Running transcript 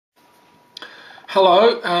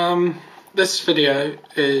Hello, this video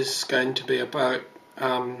is going to be about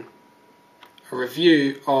a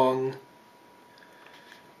review on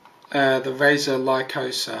the Razer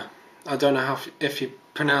Lycosa. I don't know if you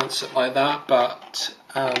pronounce it like that, but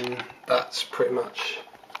that's pretty much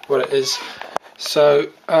what it is. So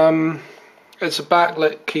it's a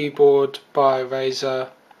backlit keyboard by Razer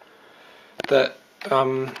that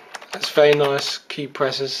has very nice key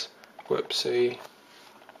presses. Whoopsie.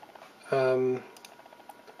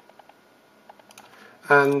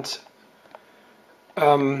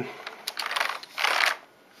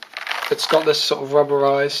 It's got this sort of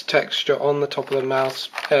rubberized texture on the top of the mouse,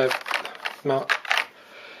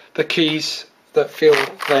 the keys that feel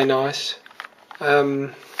very nice.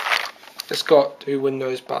 It's got 2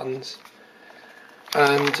 Windows buttons,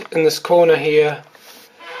 and in this corner here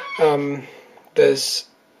there's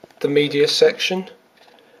the media section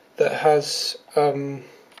that has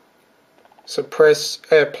so press,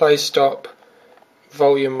 play, stop,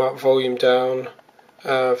 volume up, volume down,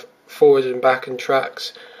 forward and back and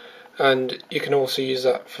tracks, and you can also use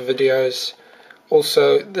that for videos.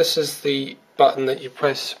 Also, this is the button that you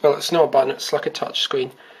press, well, it's not a button, it's like a touch screen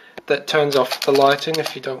that turns off the lighting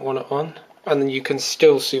if you don't want it on, and then you can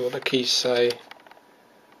still see what the keys say,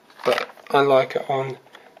 but I like it on.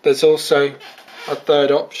 There's also a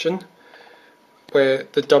third option where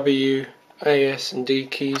the W, A, S and D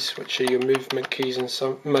keys, which are your movement keys in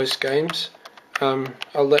most games,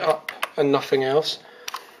 are lit up and nothing else,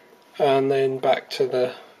 and then back to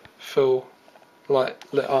the full light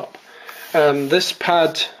lit up. This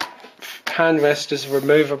pad handrest is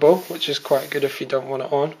removable, which is quite good if you don't want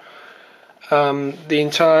it on. The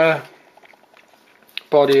entire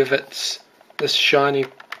body of it's this shiny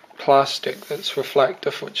plastic that's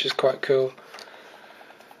reflective, which is quite cool.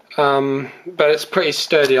 But it's pretty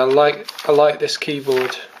sturdy. I like this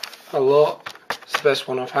keyboard a lot. It's the best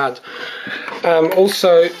one I've had.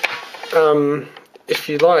 Also, if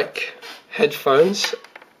you like headphones,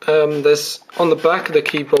 there's on the back of the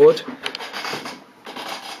keyboard.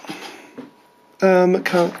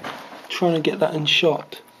 Trying to get that in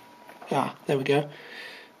shot. Ah, there we go.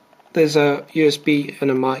 There's a USB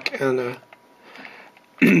and a mic and a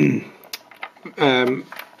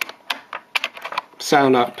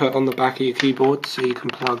sound output on the back of your keyboard, so you can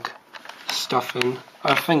plug stuff in.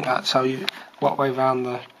 I think that's what way round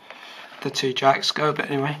the 2 jacks go,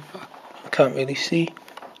 but anyway, I can't really see.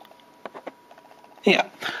 Yeah.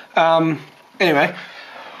 Anyway,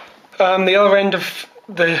 the other end of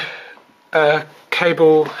the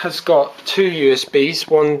cable has got 2 USBs,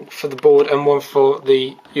 one for the board and one for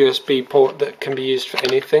the USB port that can be used for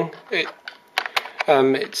anything.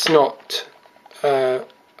 It's not a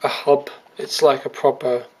hub. It's like a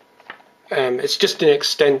proper, it's just an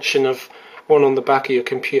extension of one on the back of your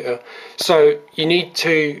computer. So you need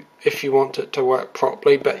 2 if you want it to work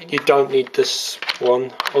properly, but you don't need this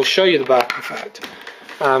one. I'll show you the back, in fact.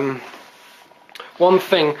 One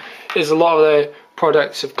thing is a lot of the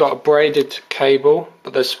products have got a braided cable,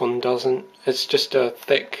 but this one doesn't. It's just a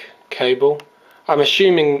thick cable. I'm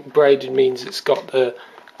assuming braided means it's got the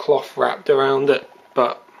cloth wrapped around it,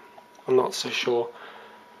 but I'm not so sure.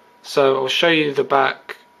 So I'll show you the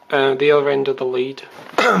back, the other end of the lead.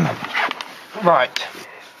 Right,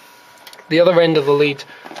 the other end of the lead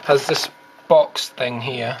has this box thing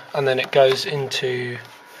here, and then it goes into,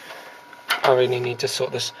 I really need to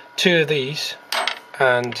sort this, 2 of these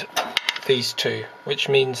and these 2, which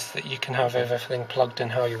means that you can have everything plugged in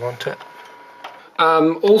how you want it.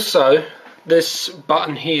 Also, this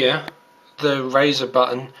button here, the Razer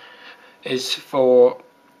button, is for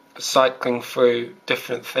cycling through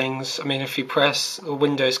different things. I mean, if you press the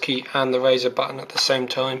Windows key and the Razer button at the same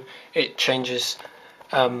time, it changes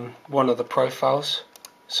one of the profiles,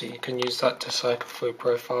 so you can use that to cycle through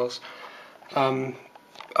profiles. I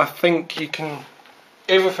think you can,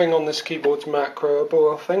 everything on this keyboard's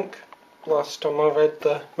macroable, I think, last time I read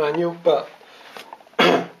the manual, but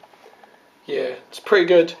yeah, it's pretty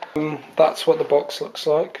good. That's what the box looks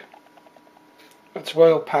like. It's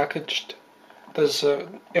well packaged. There's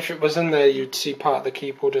if it was in there, you'd see part of the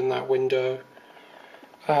keyboard in that window.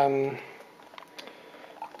 The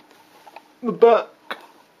back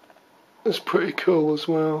is pretty cool as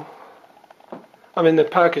well. I mean, they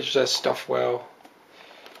package their stuff well.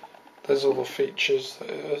 There's all the features that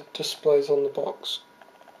it displays on the box.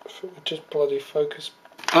 If it would just bloody focus.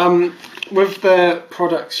 With the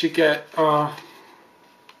products, you get a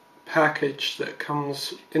package that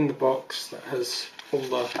comes in the box that has all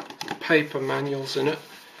the paper manuals in it.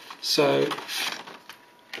 So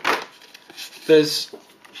there's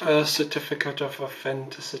a certificate of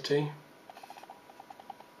authenticity,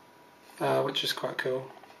 which is quite cool.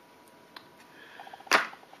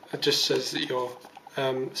 It just says that your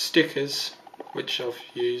stickers, which I've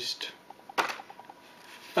used,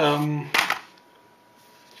 a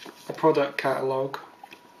product catalogue,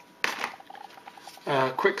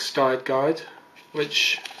 a quick start guide,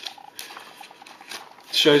 which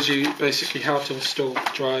shows you basically how to install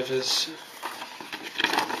drivers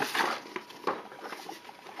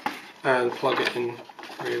and plug it in,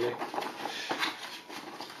 really.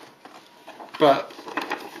 But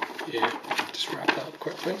yeah, just wrap that up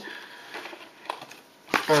quickly.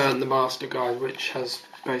 And the master guide, which has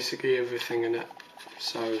basically everything in it.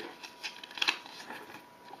 So,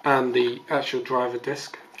 and the actual driver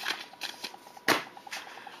disc.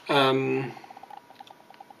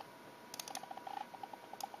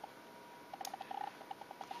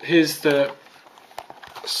 Here's the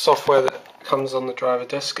software that comes on the driver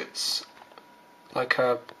disc. It's like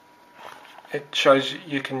it shows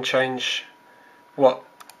you can change what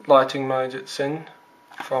lighting mode it's in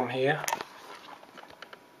from here.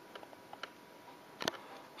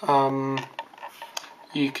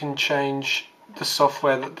 You can change the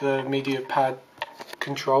software that the media pad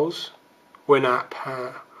controls, Winamp,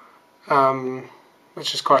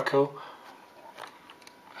 which is quite cool.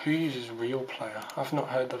 Who uses Real Player? I've not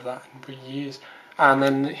heard of that in years. And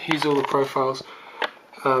then here's all the profiles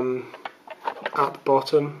at the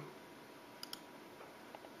bottom.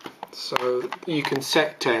 So you can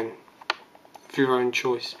set 10 of your own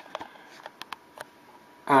choice.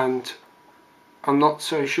 And I'm not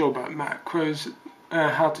so sure about macros,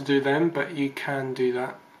 how to do them, but you can do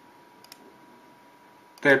that.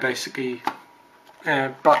 They're basically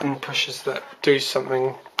button pushes that do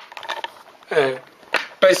something.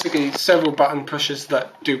 Basically several button pushes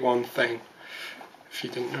that do one thing, if you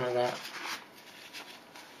didn't know that.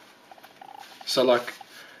 So like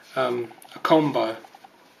a combo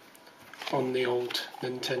on the old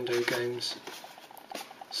Nintendo games.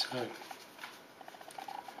 So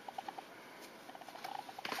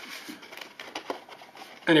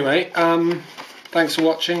anyway, thanks for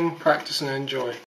watching, practice and enjoy.